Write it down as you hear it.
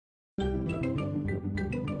I'm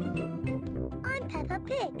Peppa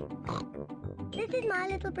Pig. This is my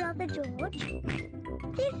little brother George.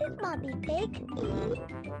 This is Mummy Pig.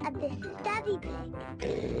 And this is Daddy Pig.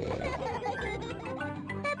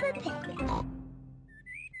 Peppa Pig.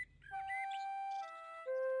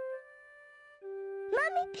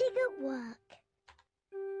 Mummy Pig at work.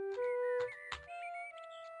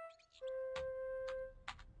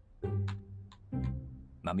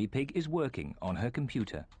 Mummy Pig is working on her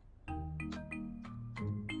computer.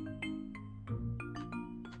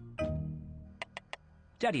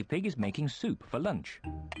 Daddy Pig is making soup for lunch.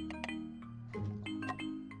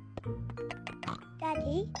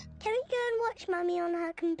 Daddy, can we go and watch Mummy on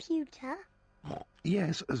her computer?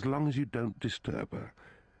 Yes, as long as you don't disturb her.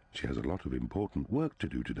 She has a lot of important work to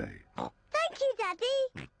do today. Thank you,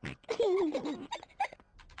 Daddy.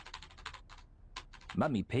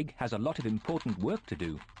 Mummy Pig has a lot of important work to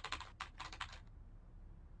do.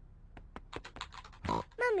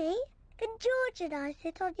 Mummy, can George and I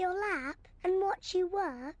sit on your lap and watch you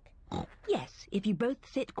work? Yes, if you both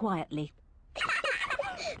sit quietly.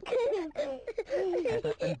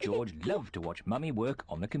 Peppa and George love to watch Mummy work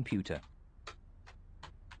on the computer.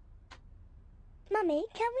 Mummy,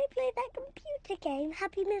 can we play that computer game,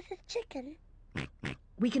 Happy Mrs. Chicken?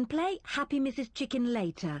 We can play Happy Mrs. Chicken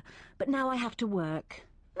later, but now I have to work.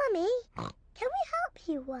 Mummy, can we help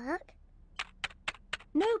you work?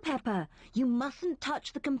 No, Peppa, you mustn't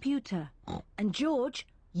touch the computer. And George,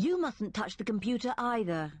 you mustn't touch the computer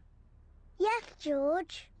either. Yes,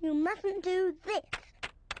 George, you mustn't do this.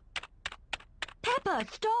 Peppa,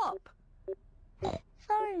 stop!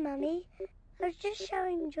 Sorry, Mummy. I was just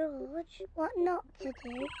showing George what not to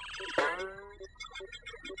do.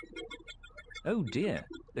 Oh dear,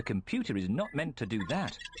 the computer is not meant to do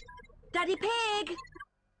that. Daddy Pig!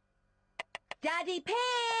 Daddy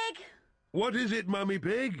Pig! What is it, Mummy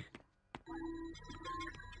Pig?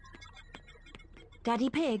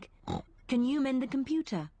 Daddy Pig, can you mend the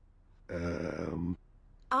computer?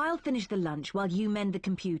 I'll finish the lunch while you mend the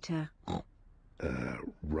computer.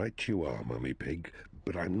 Right you are, Mummy Pig,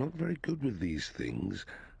 but I'm not very good with these things.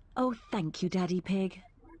 Oh, thank you, Daddy Pig.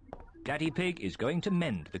 Daddy Pig is going to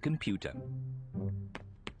mend the computer.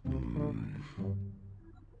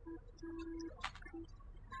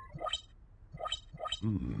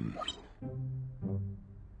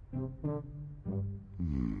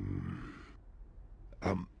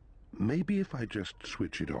 Maybe if I just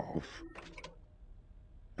switch it off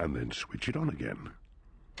and then switch it on again.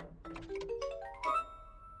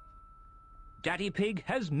 Daddy Pig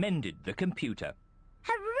has mended the computer.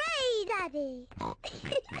 Hooray, Daddy!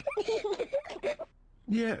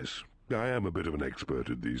 Yes, I am a bit of an expert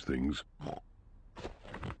at these things.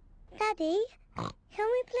 Daddy, can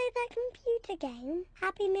we play that computer game,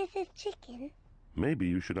 Happy Mrs. Chicken? Maybe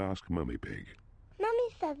you should ask Mummy Pig. Mummy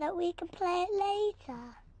said that we could play it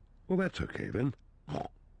later. Well, that's okay then.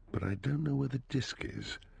 But I don't know where the disc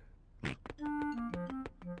is.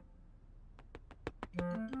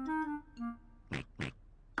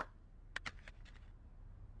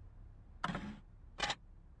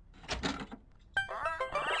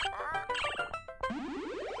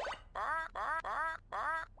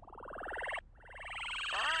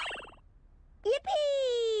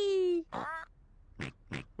 Yippee!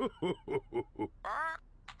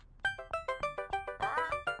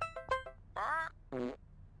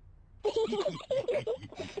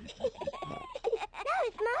 Now it's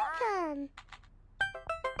my turn.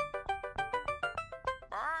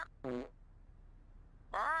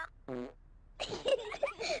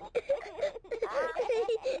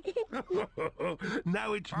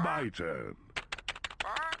 Now it's my turn.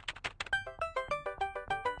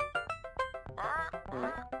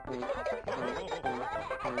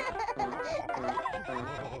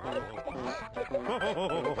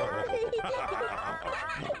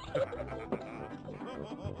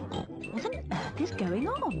 What on earth is going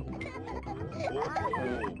on?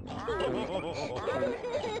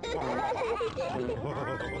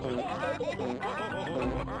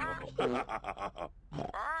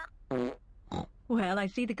 Well, I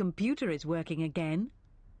see the computer is working again.